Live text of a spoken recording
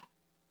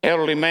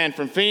Elderly man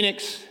from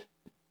Phoenix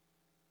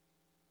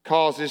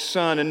calls his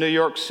son in New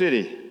York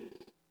City.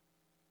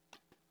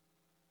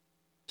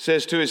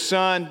 Says to his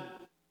son,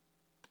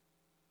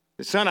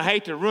 I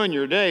hate to ruin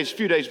your day. It's a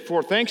few days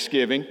before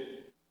Thanksgiving.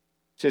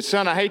 Said,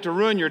 son, I hate to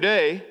ruin your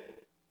day.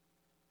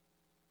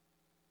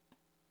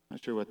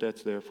 Not sure what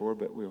that's there for,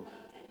 but you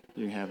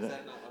can have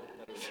that.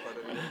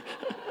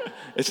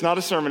 It's not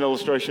a sermon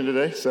illustration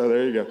today, so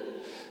there you go.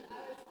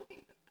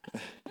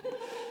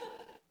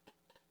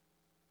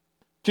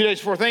 2 days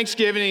before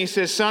Thanksgiving, he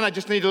says, son, I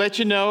just need to let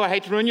you know, I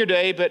hate to ruin your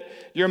day, but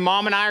your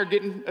mom and I are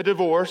getting a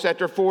divorce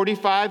after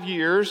 45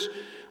 years.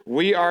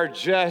 We are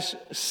just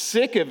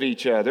sick of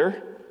each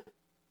other,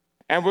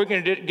 and we're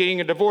going to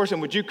getting a divorce,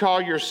 and would you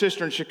call your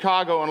sister in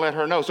Chicago and let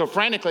her know? So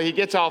frantically, he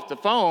gets off the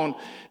phone,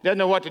 doesn't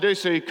know what to do,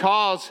 so he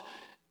calls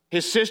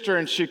his sister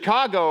in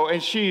Chicago,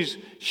 and she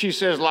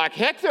says, like,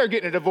 heck, they're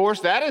getting a divorce.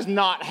 That is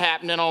not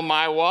happening on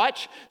my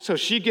watch. So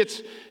she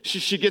gets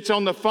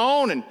on the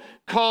phone and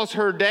calls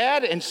her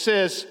dad and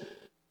says,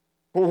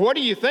 well, what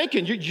are you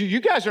thinking?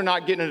 You guys are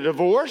not getting a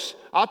divorce.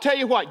 I'll tell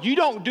you what, you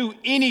don't do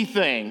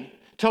anything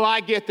till I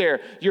get there.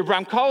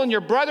 I'm calling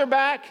your brother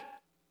back.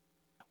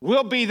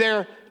 We'll be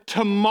there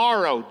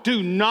tomorrow.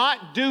 Do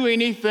not do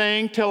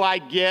anything till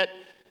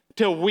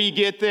we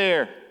get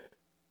there.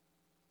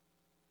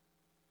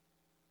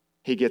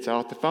 He gets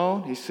off the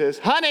phone. He says,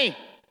 honey,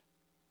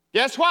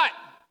 guess what?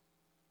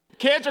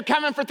 Kids are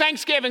coming for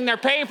Thanksgiving. They're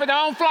paying for their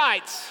own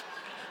flights.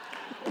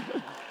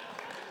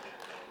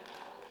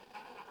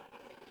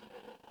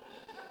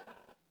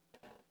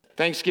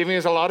 Thanksgiving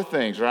is a lot of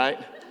things, right?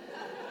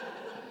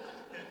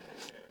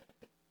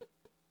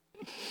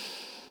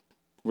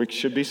 We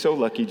should be so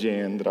lucky,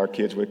 Jan, that our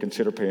kids would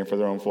consider paying for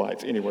their own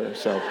flights anywhere.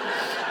 So,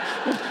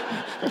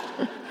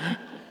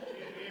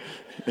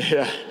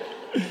 yeah,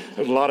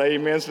 there's a lot of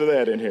amens to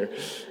that in here.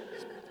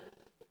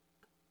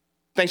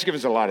 Thanksgiving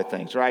is a lot of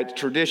things, right?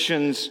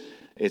 Traditions,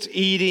 it's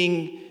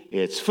eating,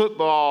 it's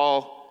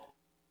football,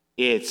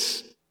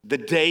 it's the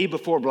day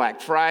before Black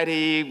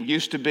Friday,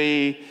 used to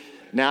be.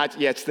 Now,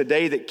 it's the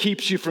day that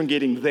keeps you from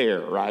getting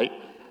there, right?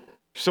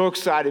 So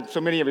excited.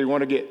 So many of you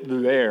want to get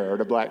there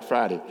to Black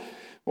Friday.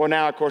 Well,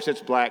 now, of course,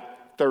 it's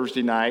Black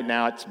Thursday night.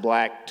 Now it's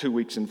Black 2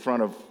 weeks in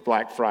front of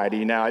Black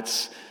Friday.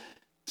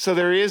 So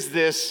there is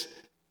this,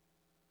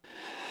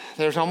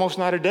 there's almost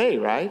not a day,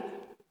 right?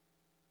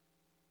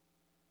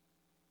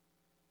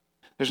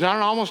 There's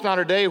almost not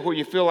a day where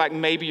you feel like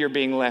maybe you're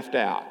being left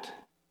out.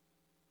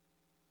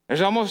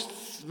 There's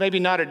almost maybe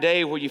not a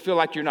day where you feel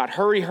like you're not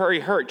hurry.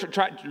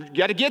 You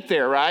got to get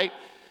there, right?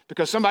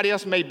 Because somebody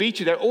else may beat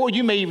you there, or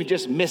you may even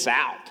just miss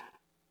out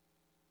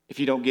if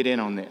you don't get in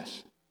on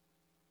this.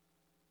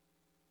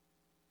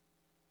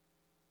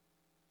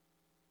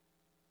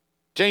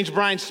 James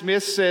Bryan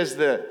Smith says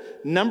the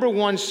number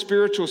one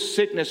spiritual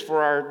sickness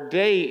for our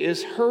day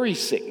is hurry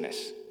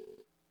sickness,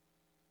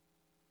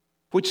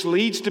 which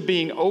leads to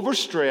being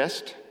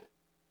overstressed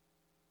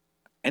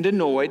and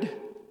annoyed,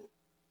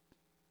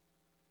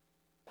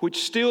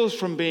 which steals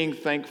from being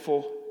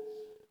thankful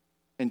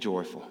and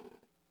joyful.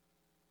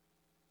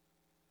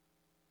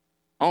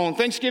 On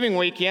Thanksgiving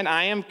weekend,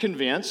 I am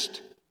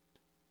convinced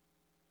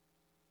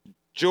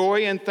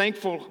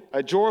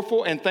a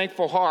joyful and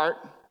thankful heart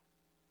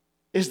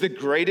is the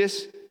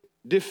greatest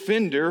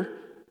defender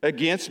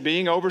against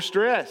being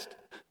overstressed.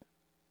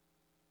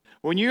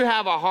 When you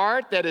have a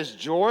heart that is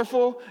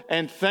joyful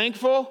and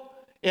thankful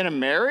in a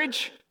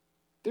marriage,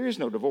 there is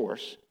no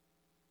divorce.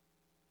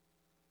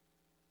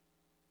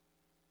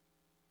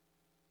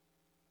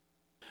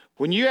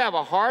 When you have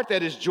a heart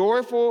that is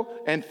joyful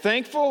and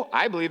thankful,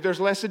 I believe there's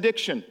less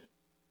addiction.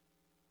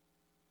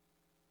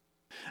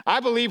 I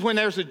believe when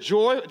there's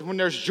joy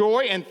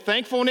and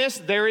thankfulness,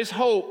 there is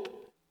hope.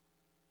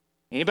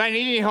 Anybody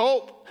need any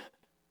hope?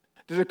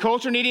 Does the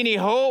culture need any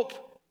hope?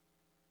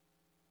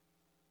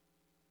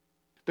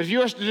 But if you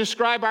were to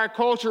describe our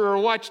culture or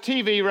watch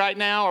TV right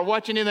now or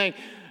watch anything,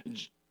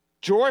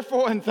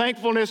 joyful and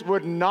thankfulness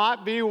would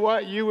not be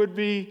what you would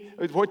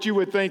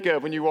think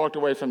of when you walked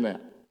away from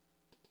that.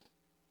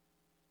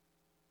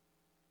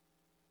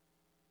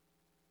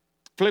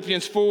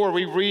 Philippians 4,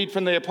 we read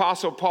from the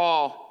Apostle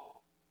Paul.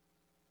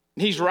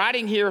 He's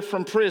writing here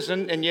from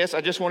prison, and yes, I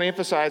just want to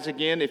emphasize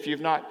again, if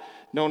you've not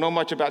know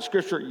much about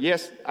Scripture,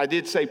 yes, I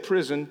did say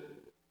prison.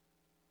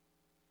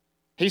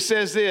 He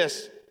says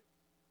this,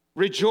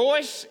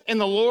 rejoice in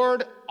the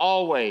Lord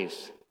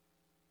always.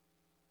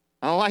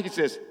 I don't like it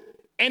says,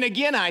 and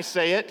again I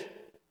say it,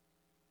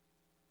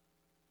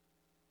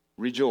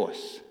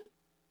 rejoice.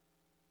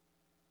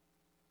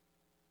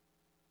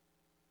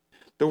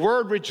 The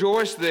word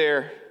rejoice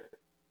there,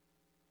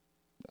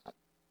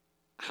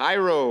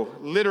 Hyro,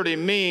 literally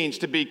means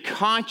to be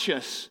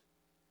conscious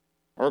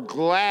or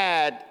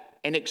glad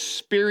and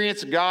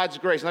experience God's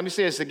grace. Let me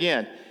say this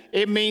again.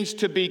 It means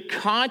to be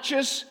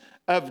conscious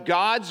of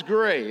God's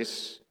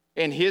grace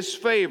and His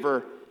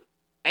favor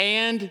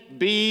and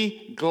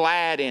be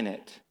glad in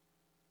it.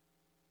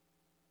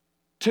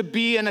 To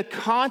be in a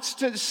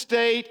constant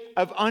state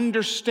of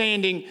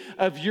understanding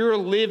of your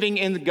living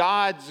in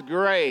God's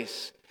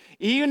grace.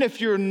 Even if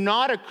you're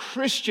not a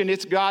Christian,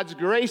 it's God's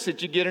grace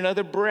that you get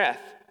another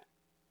breath.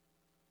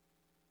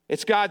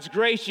 It's God's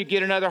grace you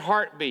get another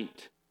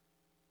heartbeat.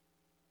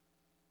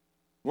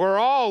 We're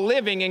all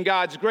living in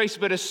God's grace,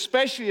 but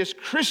especially as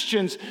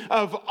Christians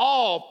of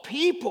all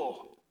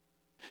people,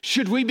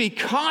 should we be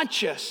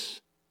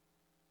conscious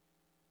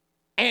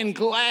and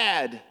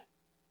glad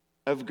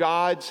of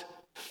God's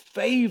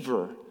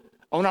favor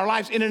on our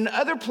lives. And in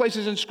other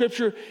places in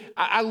Scripture,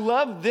 I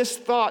love this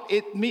thought.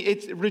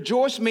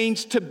 Rejoice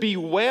means to be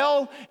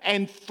well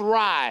and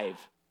thrive.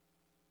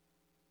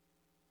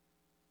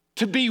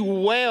 To be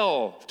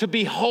well, to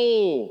be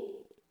whole,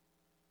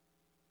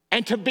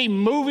 and to be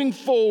moving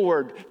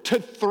forward, to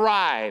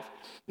thrive.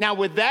 Now,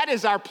 with that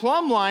as our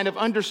plumb line of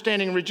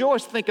understanding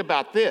rejoice, think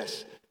about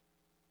this.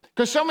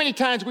 Because so many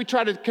times we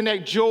try to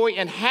connect joy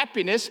and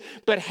happiness,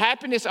 but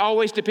happiness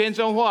always depends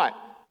on what?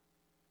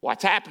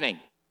 What's happening.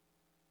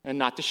 And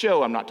not the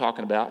show I'm not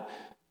talking about.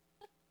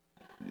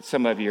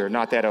 Some of you are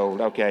not that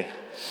old, okay.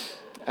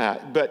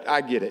 But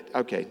I get it.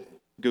 Okay,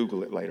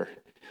 Google it later.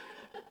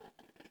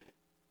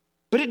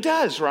 But it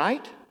does,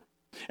 right?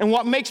 And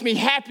what makes me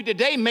happy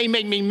today may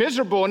make me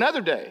miserable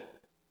another day.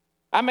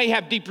 I may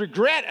have deep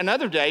regret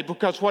another day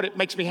because what it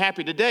makes me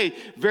happy today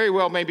very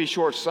well may be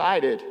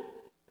short-sighted.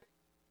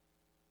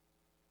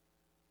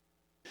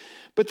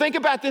 But think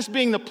about this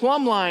being the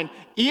plumb line.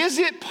 Is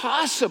it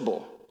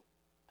possible,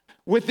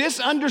 with this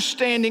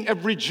understanding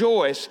of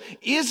rejoice,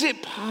 is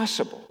it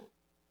possible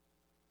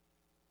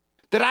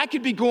that I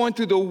could be going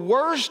through the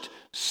worst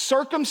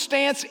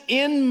circumstance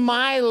in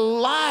my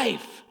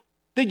life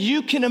that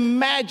you can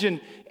imagine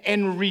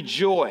and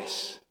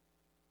rejoice?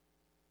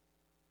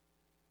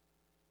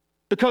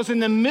 Because in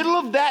the middle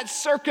of that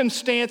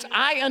circumstance,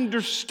 I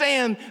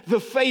understand the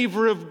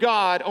favor of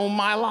God on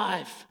my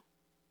life.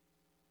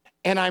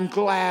 And I'm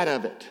glad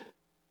of it.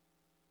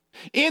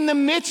 In the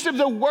midst of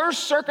the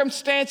worst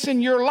circumstance in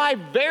your life,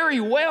 very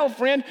well,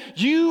 friend,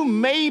 you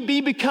may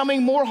be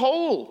becoming more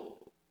whole.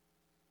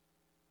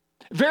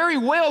 Very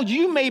well,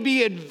 you may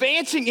be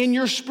advancing in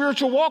your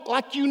spiritual walk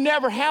like you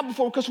never have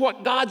before, because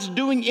what God's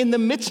doing in the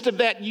midst of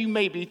that, you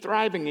may be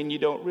thriving and you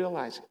don't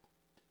realize it.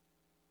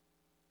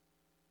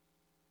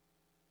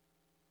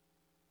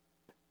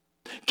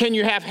 Can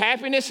you have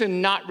happiness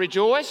and not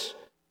rejoice?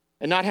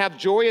 And not have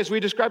joy as we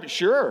describe it?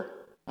 Sure.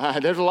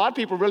 There's a lot of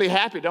people really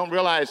happy, don't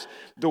realize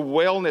the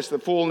wellness, the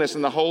fullness,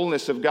 and the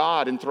wholeness of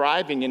God and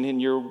thriving in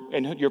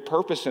your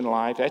purpose in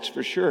life, that's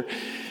for sure.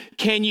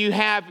 Can you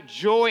have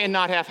joy and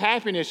not have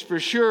happiness? For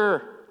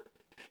sure.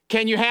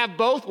 Can you have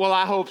both? Well,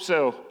 I hope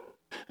so.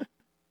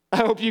 I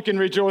hope you can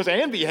rejoice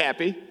and be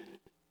happy,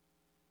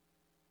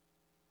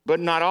 but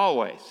not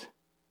always.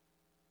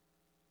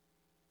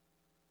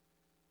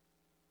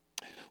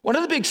 One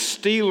of the big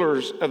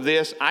stealers of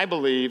this, I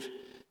believe,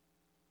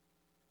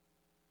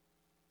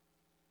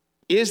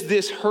 is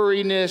this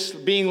hurriness,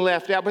 being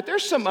left out, but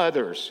there's some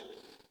others.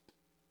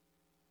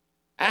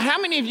 How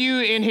many of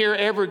you in here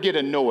ever get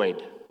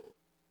annoyed?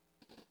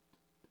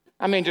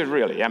 I mean, just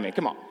really,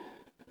 come on.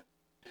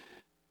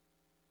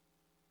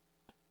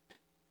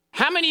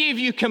 How many of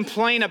you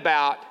complain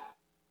about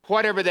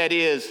whatever that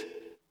is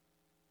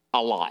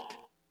a lot?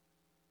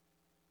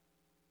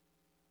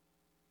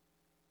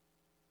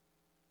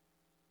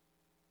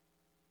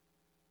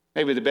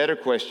 Maybe the better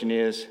question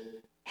is,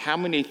 how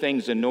many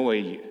things annoy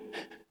you?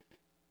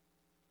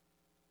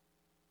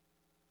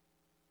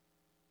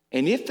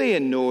 And if they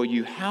annoy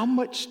you, how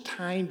much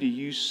time do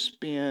you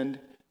spend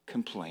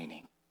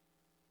complaining?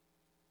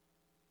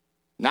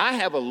 Now, I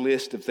have a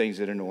list of things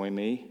that annoy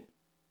me.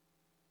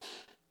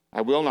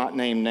 I will not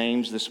name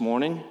names this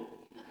morning,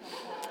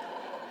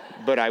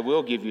 but I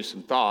will give you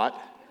some thought.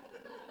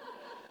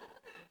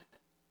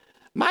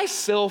 My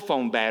cell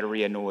phone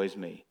battery annoys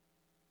me.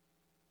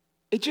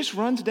 It just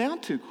runs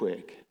down too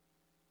quick.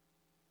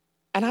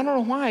 And I don't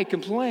know why I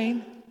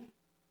complain.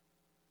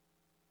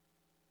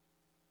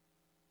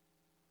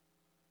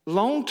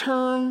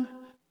 Long-term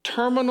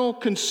terminal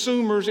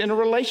consumers in a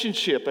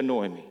relationship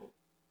annoy me.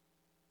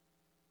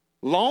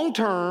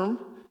 Long-term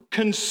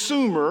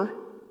consumer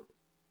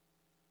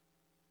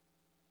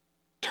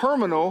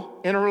terminal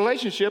in a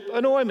relationship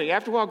annoy me.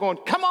 After a while going,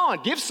 come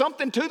on, give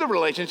something to the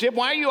relationship.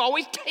 Why are you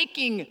always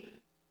taking?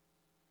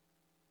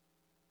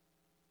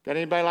 Got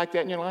anybody like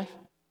that in your life?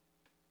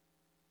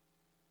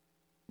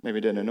 Maybe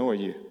it doesn't annoy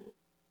you.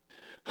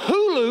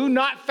 Hulu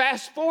not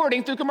fast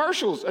forwarding through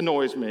commercials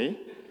annoys me.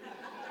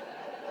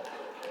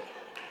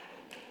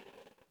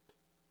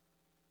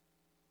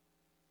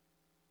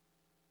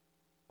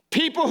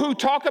 People who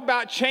talk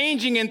about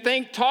changing and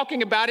think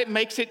talking about it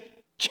makes it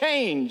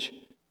change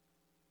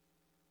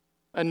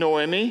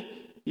annoy me.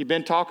 You've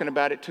been talking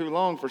about it too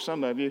long for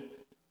some of you.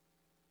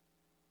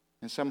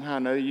 And somehow or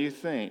another you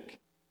think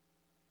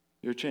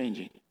you're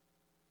changing.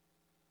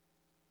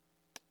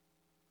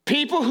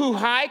 People who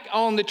hike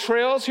on the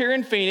trails here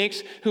in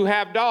Phoenix who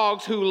have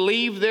dogs who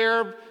leave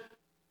their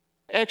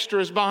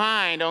extras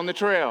behind on the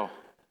trail.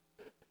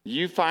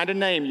 You find a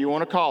name you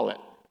want to call it.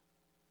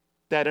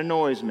 That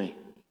annoys me.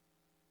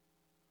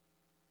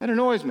 That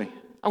annoys me.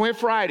 I went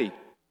Friday.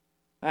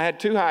 I had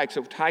 2 hikes.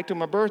 I hiked on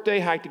my birthday,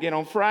 hiked again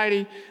on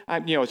Friday.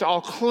 It's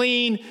all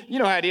clean. You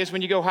know how it is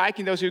when you go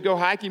hiking. Those who go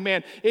hiking,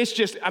 man, it's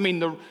just,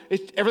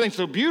 everything's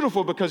so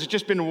beautiful because it's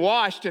just been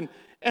washed. And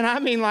I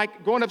mean,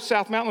 like going up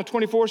South Mountain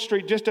on 24th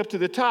Street, just up to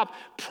the top,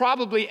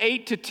 probably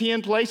 8 to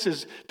 10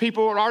 places.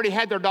 People already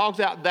had their dogs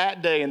out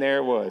that day, and there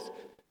it was.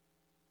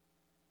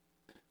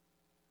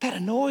 That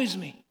annoys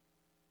me.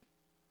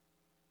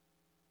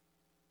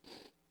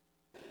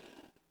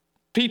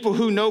 People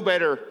who know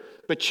better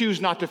but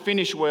choose not to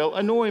finish well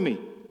annoy me.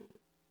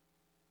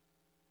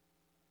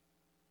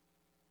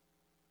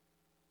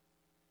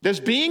 Does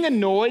being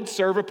annoyed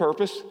serve a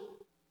purpose?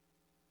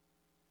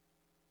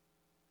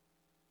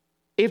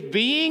 If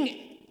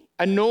being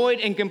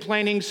annoyed and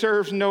complaining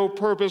serves no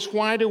purpose,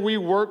 why do we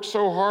work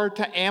so hard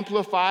to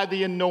amplify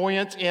the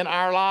annoyance in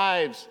our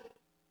lives?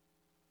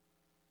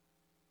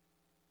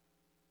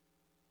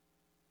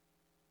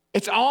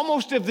 It's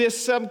almost as if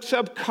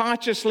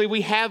subconsciously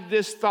we have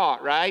this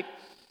thought, right?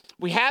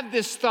 We have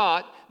this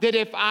thought that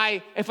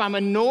if I'm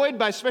annoyed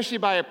by, especially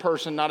by a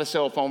person, not a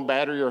cell phone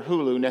battery or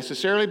Hulu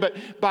necessarily, but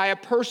by a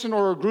person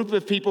or a group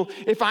of people,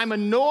 if I'm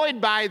annoyed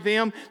by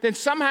them, then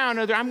somehow or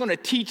another I'm going to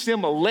teach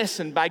them a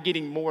lesson by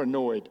getting more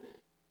annoyed.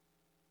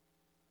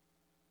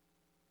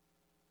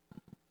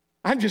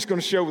 I'm just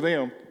going to show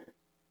them.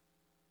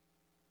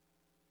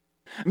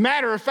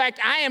 Matter of fact,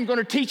 I am going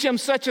to teach them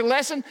such a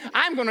lesson,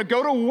 I'm going to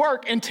go to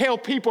work and tell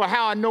people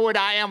how annoyed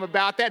I am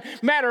about that.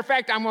 Matter of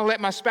fact, I'm going to let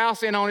my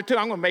spouse in on it too.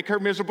 I'm going to make her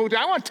miserable too.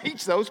 I want to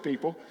teach those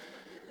people.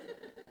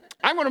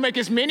 I'm going to make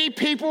as many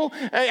people,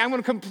 I'm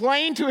going to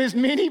complain to as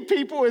many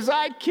people as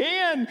I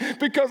can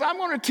because I'm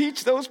going to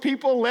teach those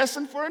people a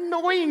lesson for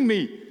annoying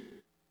me.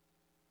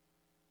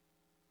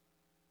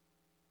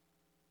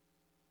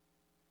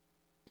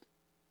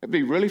 It'd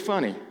be really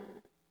funny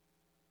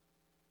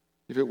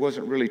if it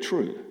wasn't really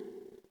true.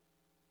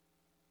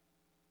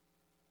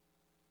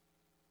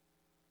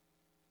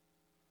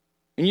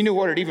 And you know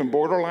what it even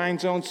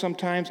borderlines on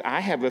sometimes?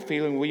 I have a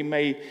feeling we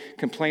may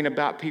complain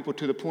about people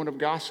to the point of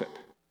gossip.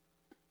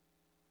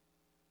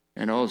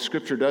 And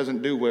Scripture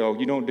doesn't do well.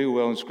 You don't do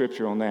well in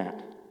Scripture on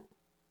that.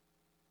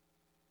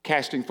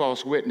 Casting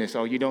false witness,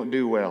 you don't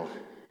do well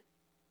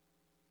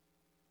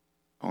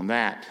on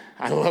that.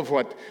 I love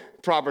what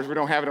Proverbs, we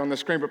don't have it on the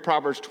screen, but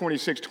Proverbs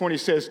 26:20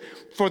 says,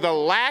 "For the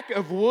lack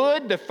of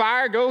wood, the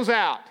fire goes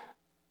out."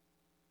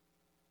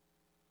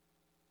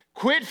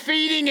 Quit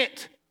feeding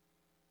it.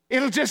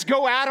 It'll just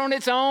go out on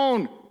its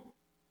own.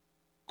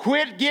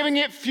 Quit giving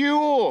it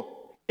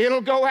fuel.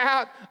 It'll go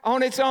out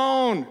on its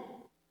own.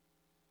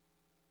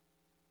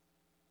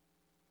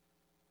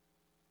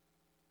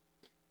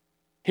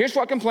 Here's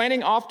what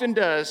complaining often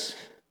does.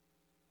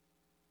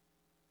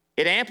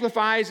 It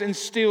amplifies and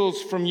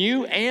steals from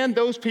you and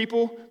those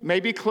people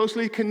maybe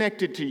closely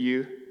connected to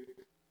you.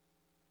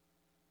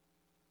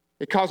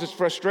 It causes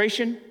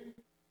frustration.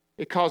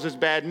 It causes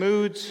bad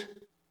moods.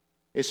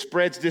 It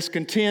spreads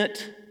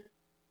discontent.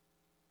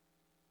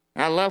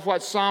 I love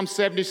what Psalm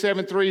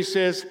 77:3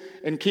 says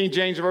in King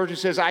James Version.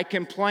 Says, "I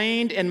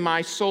complained in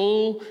my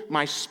soul,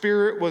 my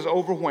spirit was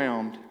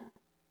overwhelmed."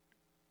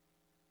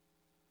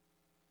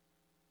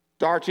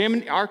 The arch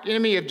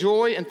enemy of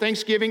joy and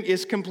thanksgiving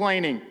is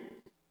complaining.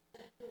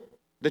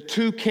 The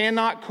two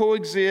cannot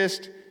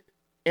coexist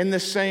in the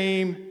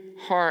same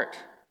heart.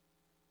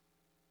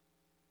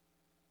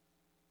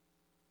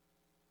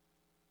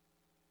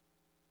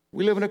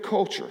 We live in a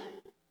culture.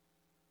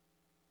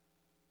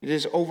 It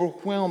is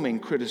overwhelming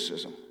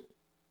criticism.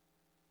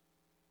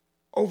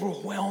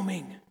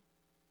 Overwhelming.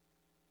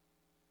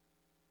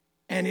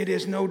 And it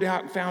has no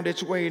doubt found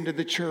its way into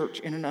the church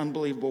in an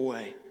unbelievable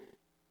way.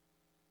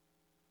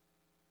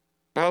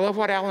 But I love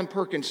what Alan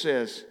Perkins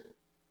says.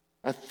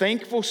 A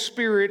thankful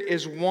spirit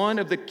is one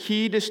of the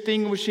key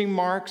distinguishing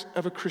marks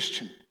of a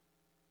Christian.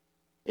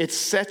 It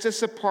sets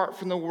us apart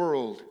from the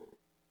world.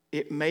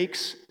 It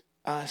makes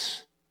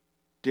us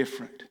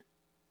different.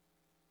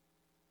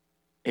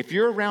 If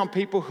you're around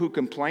people who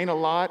complain a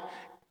lot,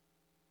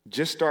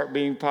 just start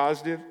being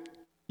positive.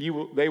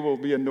 They will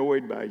be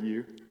annoyed by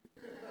you.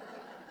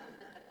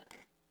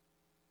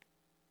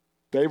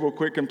 They will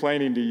quit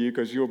complaining to you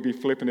because you'll be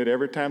flipping it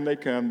every time they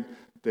come.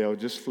 They'll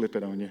just flip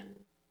it on you.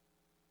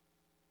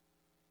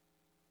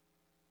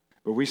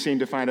 But we seem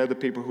to find other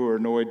people who are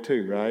annoyed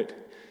too, right?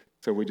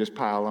 So we just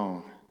pile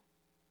on.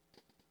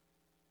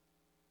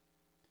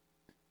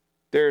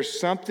 There's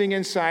something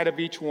inside of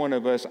each one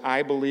of us,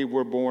 I believe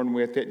we're born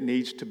with, that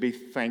needs to be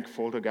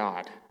thankful to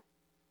God.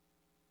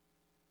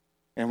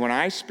 And when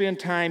I spend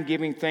time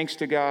giving thanks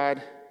to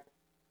God,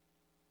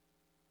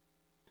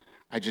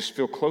 I just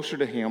feel closer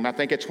to Him. I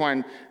think it's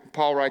when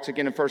Paul writes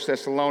again in 1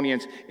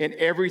 Thessalonians, "In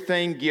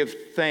everything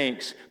give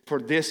thanks,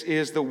 for this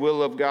is the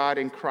will of God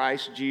in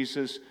Christ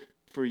Jesus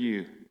for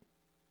you."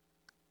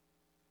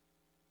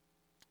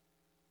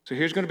 So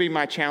here's going to be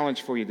my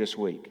challenge for you this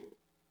week.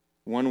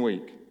 1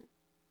 week.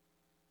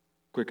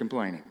 Quit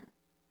complaining.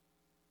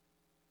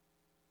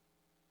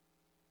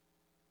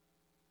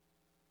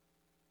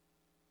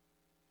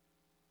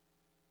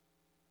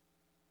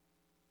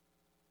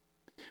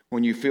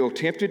 when you feel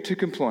tempted to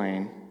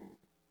complain,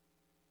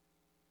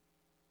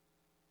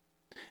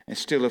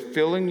 instead of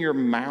filling your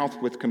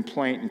mouth with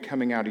complaint and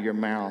coming out of your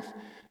mouth,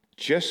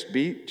 just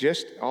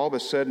all of a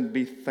sudden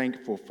be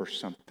thankful for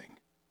something.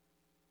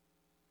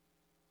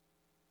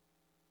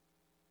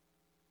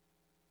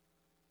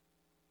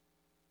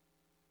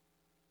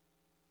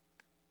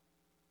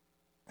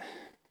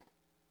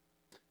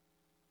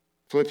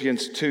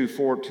 Philippians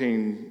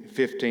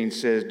 2:14-15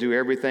 says, do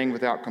everything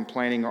without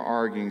complaining or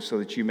arguing so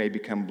that you may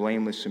become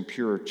blameless and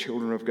pure,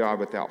 children of God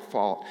without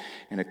fault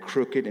in a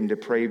crooked and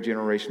depraved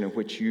generation in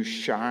which you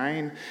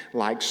shine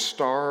like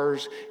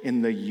stars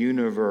in the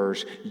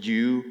universe.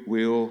 You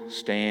will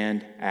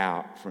stand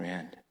out,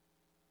 friend.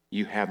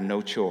 You have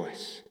no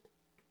choice.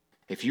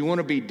 If you want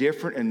to be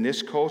different in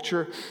this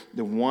culture,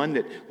 the one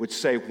that would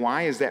say,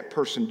 why is that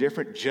person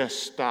different?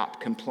 Just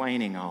stop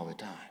complaining all the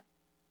time.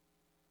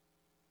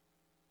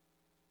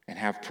 And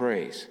have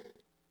praise.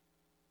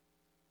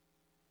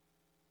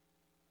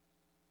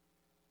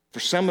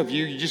 For some of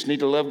you, you just need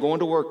to love going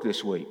to work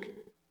this week.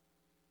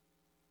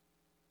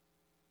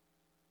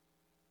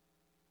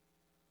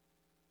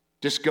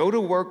 Just go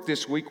to work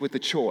this week with a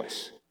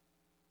choice.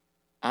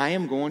 I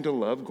am going to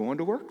love going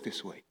to work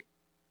this week.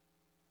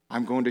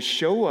 I'm going to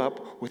show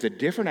up with a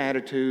different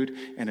attitude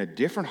and a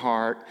different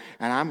heart,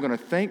 and I'm going to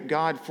thank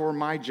God for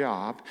my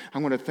job.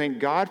 I'm going to thank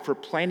God for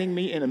planting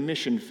me in a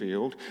mission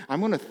field. I'm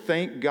going to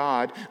thank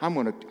God.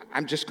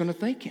 I'm just going to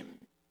thank Him.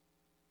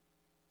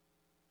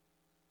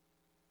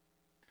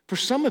 For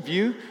some of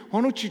you,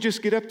 why don't you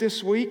just get up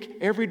this week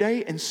every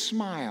day and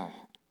smile?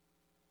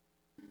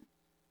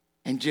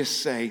 And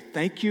just say,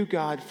 thank you,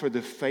 God, for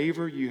the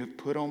favor you have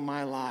put on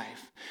my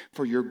life,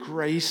 for your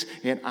grace,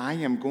 and I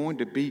am going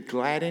to be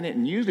glad in it.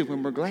 And usually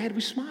when we're glad, we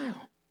smile.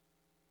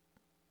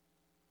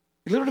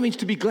 It literally means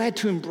to be glad,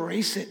 to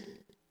embrace it.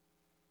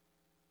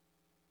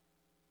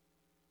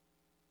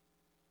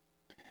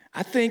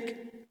 I think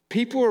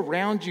people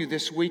around you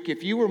this week,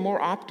 if you were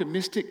more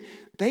optimistic,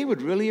 they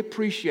would really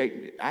appreciate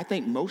it. I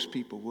think most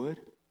people would.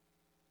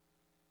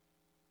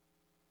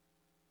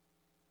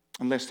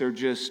 Unless they're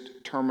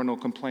just terminal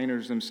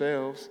complainers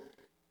themselves.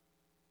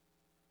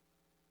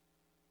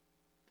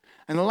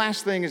 And the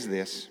last thing is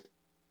this.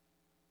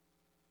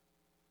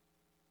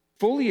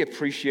 Fully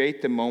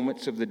appreciate the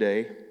moments of the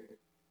day.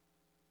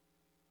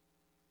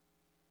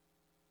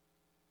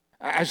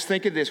 I was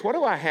thinking this, what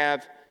do I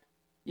have?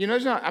 You know,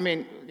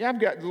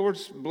 the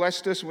Lord's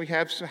blessed us and we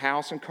have a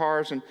house and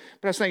cars, but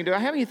I was thinking, do I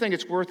have anything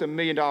that's worth $1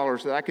 million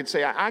that I could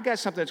say, I got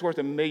something that's worth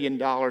 $1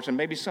 million, and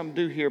maybe some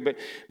do here, but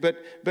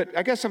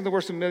I got something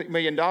worth $1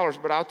 million,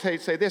 but I'll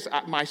say this,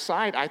 my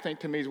sight, I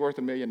think to me is worth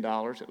 $1 million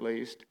at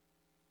least.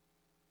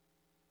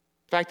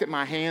 The fact that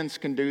my hands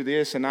can do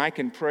this and I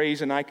can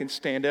praise and I can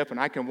stand up and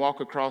I can walk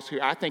across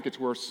here, I think it's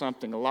worth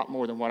something, a lot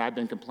more than what I've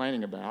been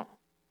complaining about.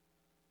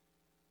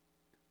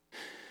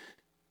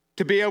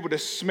 To be able to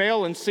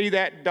smell and see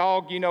that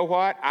dog, you know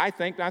what? I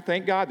thank God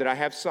that I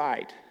have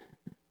sight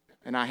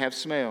and I have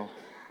smell,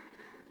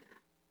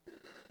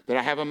 that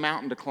I have a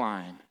mountain to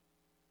climb,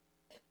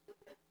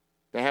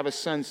 that I have a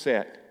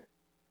sunset,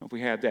 if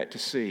we have that to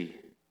see.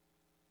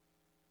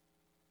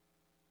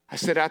 I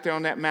sat out there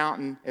on that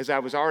mountain as I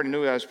was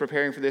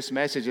preparing for this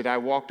message, that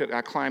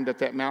I climbed up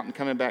that mountain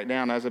coming back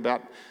down. I was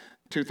about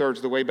 2/3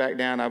 of the way back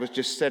down. I was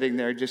just sitting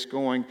there,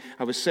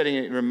 I was sitting,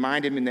 it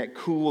reminded me of that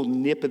cool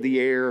nip of the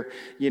air,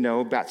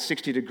 about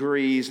 60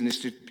 degrees, and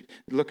just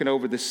looking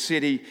over the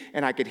city,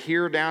 and I could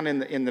hear down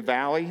in the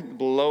valley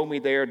below me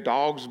there,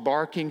 dogs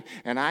barking,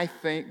 and I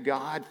thank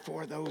God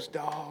for those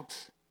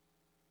dogs.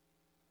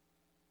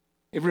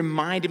 It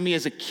reminded me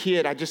as a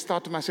kid, I just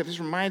thought to myself, this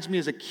reminds me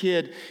as a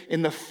kid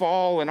in the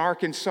fall in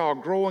Arkansas,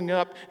 growing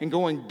up and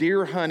going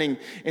deer hunting,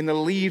 and the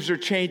leaves are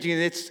changing,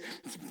 and it's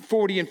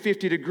 40 and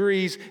 50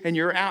 degrees, and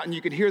you're out, and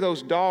you can hear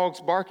those dogs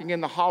barking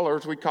in the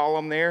hollers, we call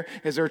them there,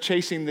 as they're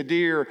chasing the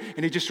deer,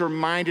 and it just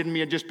reminded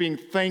me of just being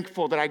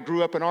thankful that I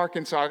grew up in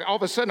Arkansas. All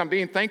of a sudden, I'm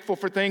being thankful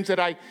for things because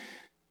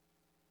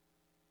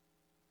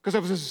I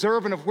was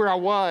observant of where I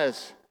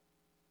was.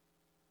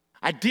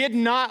 I did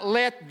not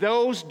let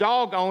those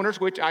dog owners,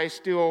 which I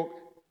still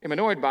am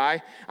annoyed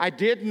by, I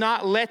did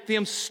not let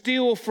them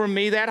steal from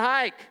me that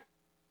hike,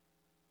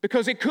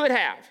 because it could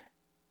have.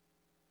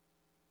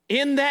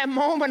 In that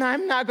moment,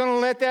 I'm not going to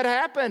let that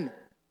happen.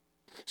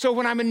 So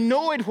when I'm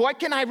annoyed, what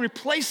can I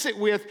replace it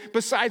with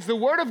besides the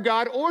Word of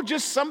God or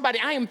just somebody?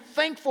 I am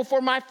thankful for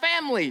my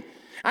family.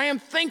 I am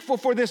thankful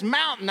for this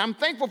mountain. I'm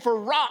thankful for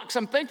rocks.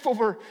 I'm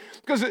thankful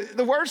because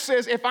the Word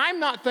says if I'm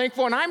not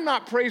thankful and I'm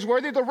not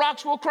praiseworthy, the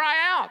rocks will cry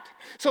out.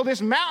 So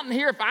this mountain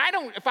here,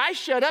 if I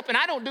shut up and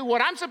I don't do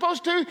what I'm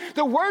supposed to,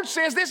 the Word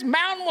says this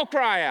mountain will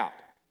cry out.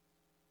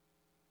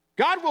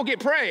 God will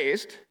get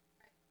praised.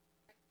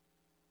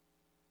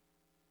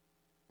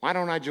 Why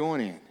don't I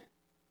join in?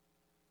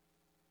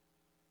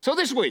 So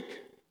this week,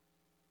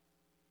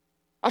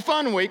 a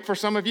fun week for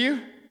some of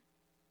you.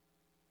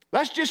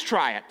 Let's just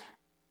try it.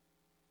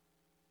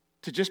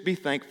 To just be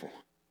thankful.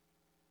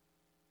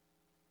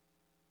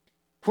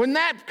 When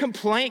that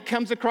complaint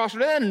comes across, or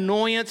that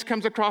annoyance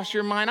comes across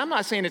your mind, I'm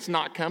not saying it's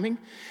not coming,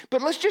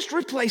 but let's just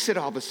replace it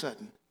all of a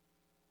sudden.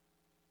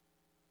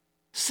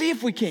 See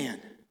if we can.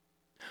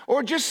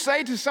 Or just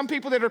say to some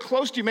people that are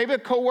close to you, maybe a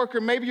coworker,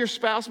 maybe your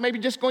spouse, maybe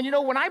just going, you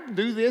know, when I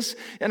do this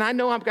and I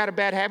know I've got a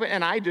bad habit,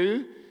 and I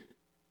do,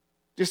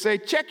 just say,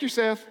 check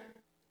yourself.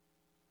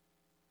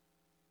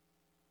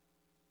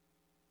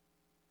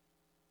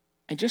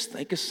 And just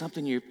think of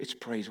something it's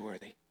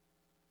praiseworthy.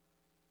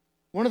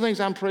 One of the things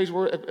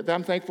that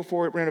I'm thankful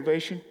for at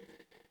Renovation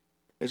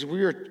is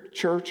we are a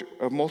church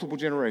of multiple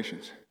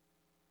generations.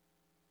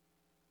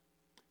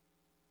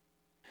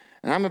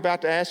 And I'm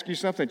about to ask you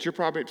something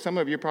that some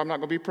of you are probably not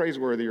going to be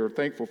praiseworthy or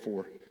thankful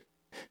for.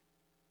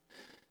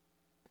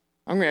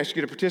 I'm going to ask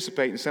you to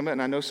participate in some of it,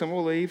 and I know some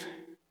will leave.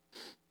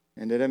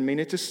 And that doesn't mean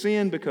it's a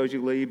sin because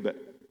you leave, but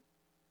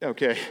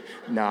okay.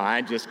 No,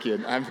 I'm just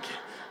kidding.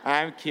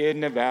 I'm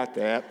kidding about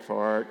that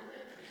part.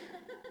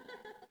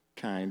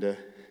 Kinda.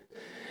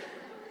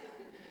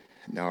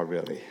 No,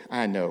 really.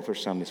 I know for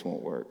some this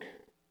won't work.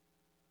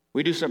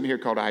 We do something here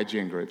called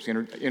IGN groups,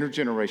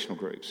 intergenerational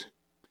groups.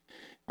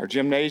 Our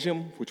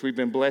gymnasium, which we've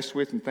been blessed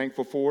with and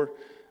thankful for,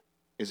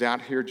 is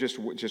out here just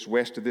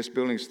west of this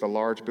building. It's the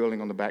large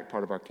building on the back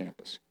part of our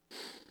campus.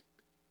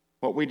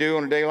 What we do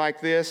on a day like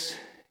this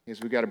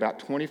is we've got about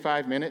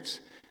 25 minutes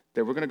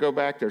that we're going to go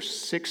back. There's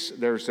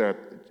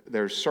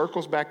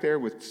circles back there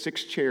with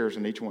 6 chairs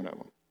in each one of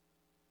them.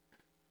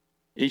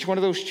 Each one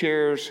of those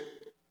chairs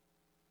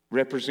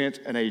represents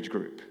an age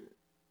group.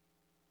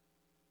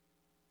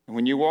 And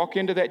when you walk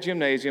into that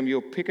gymnasium,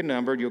 you'll pick a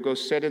number. You'll go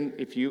sit in,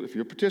 if you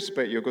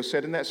participate, you'll go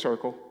sit in that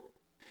circle.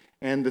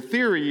 And the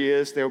theory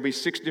is there will be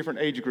 6 different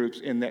age groups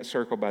in that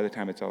circle by the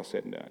time it's all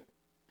said and done.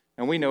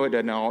 And we know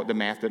the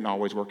math doesn't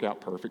always work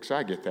out perfect, so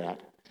I get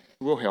that.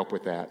 We'll help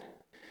with that.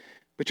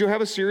 But you'll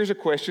have a series of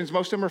questions.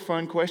 Most of them are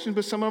fun questions,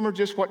 but some of them are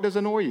just what does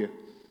annoy you.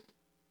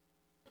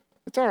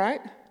 It's all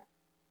right.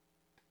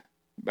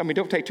 I mean,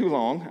 don't take too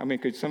long. I mean,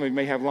 because some of you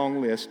may have a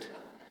long list.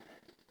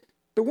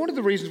 But one of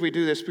the reasons we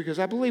do this, because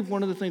I believe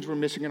one of the things we're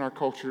missing in our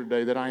culture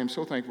today that I am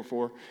so thankful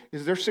for,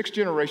 is there's 6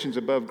 generations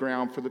above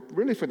ground for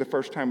the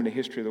first time in the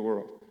history of the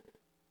world.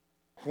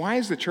 Why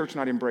is the church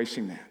not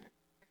embracing that?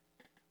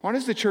 Why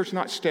is the church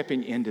not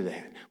stepping into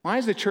that? Why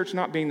is the church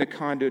not being the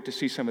conduit to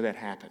see some of that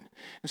happen?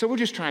 And so we're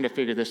just trying to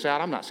figure this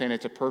out. I'm not saying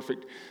it's a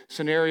perfect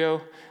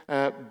scenario,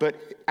 but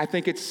I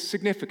think it's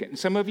significant. And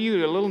some of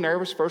you are a little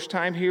nervous, first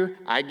time here.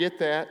 I get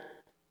that.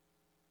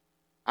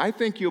 I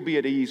think you'll be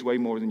at ease way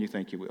more than you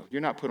think you will.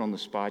 You're not put on the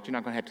spot. You're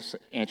not going to have to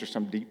answer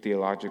some deep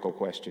theological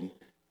question.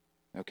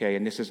 Okay,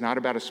 and this is not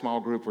about a small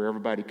group where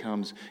everybody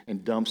comes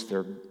and dumps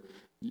their,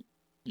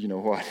 you know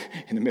what,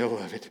 in the middle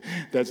of it.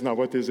 That's not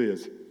what this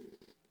is.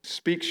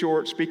 Speak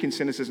short, speak in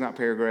sentences, not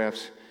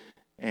paragraphs,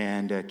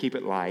 and keep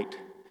it light.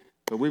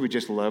 But we would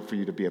just love for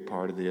you to be a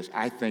part of this.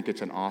 I think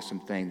it's an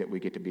awesome thing that we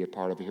get to be a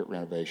part of here at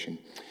Renovation.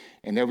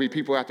 And there'll be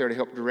people out there to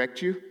help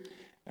direct you,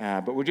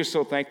 but we're just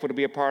so thankful to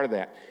be a part of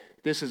that.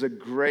 This is a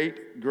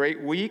great,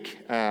 great week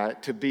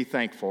to be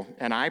thankful.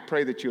 And I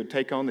pray that you would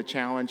take on the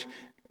challenge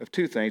of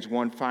 2 things.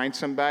 1, find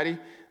somebody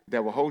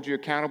that will hold you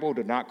accountable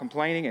to not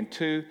complaining. And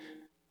 2,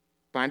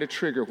 find a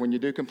trigger when you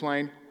do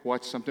complain.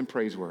 What's something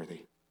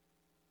praiseworthy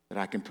that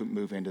I can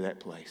move into that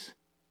place?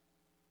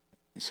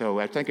 And so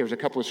I think there's a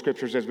couple of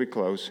scriptures as we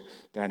close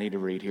that I need to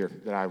read here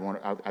that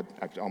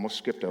I've almost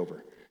skipped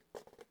over.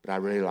 But I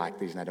really like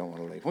these and I don't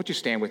want to leave. Won't you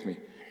stand with me?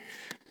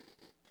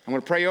 I'm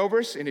going to pray over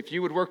us, and if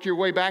you would work your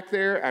way back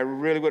there, I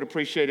really would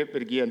appreciate it.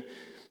 But again,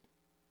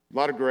 a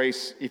lot of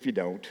grace if you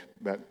don't.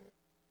 But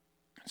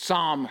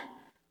Psalm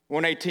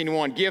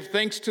 118:1, give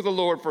thanks to the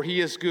Lord, for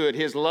he is good.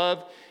 His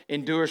love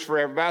endures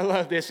forever. But I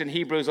love this in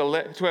Hebrews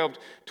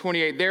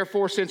 12:28.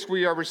 Therefore, since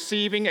we are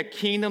receiving a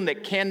kingdom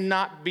that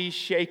cannot be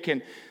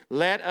shaken,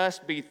 let us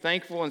be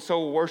thankful and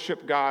so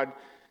worship God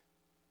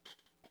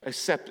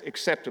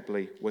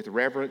acceptably with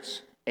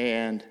reverence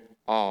and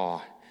awe.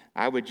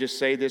 I would just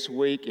say this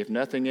week, if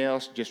nothing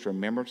else, just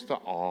remember the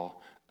awe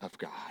of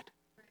God.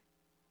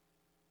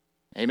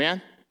 Amen?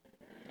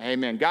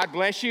 Amen. God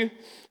bless you.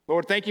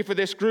 Lord, thank you for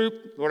this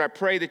group. Lord, I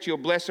pray that you'll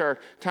bless our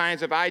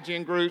times of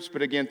IGN groups.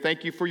 But again,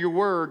 thank you for your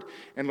word.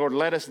 And Lord,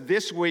 let us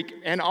this week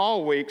and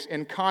all weeks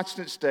in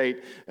constant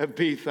state of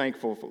be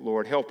thankful.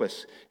 Lord, help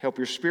us. Help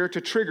your spirit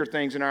to trigger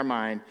things in our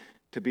mind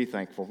to be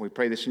thankful. We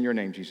pray this in your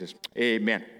name, Jesus. Amen.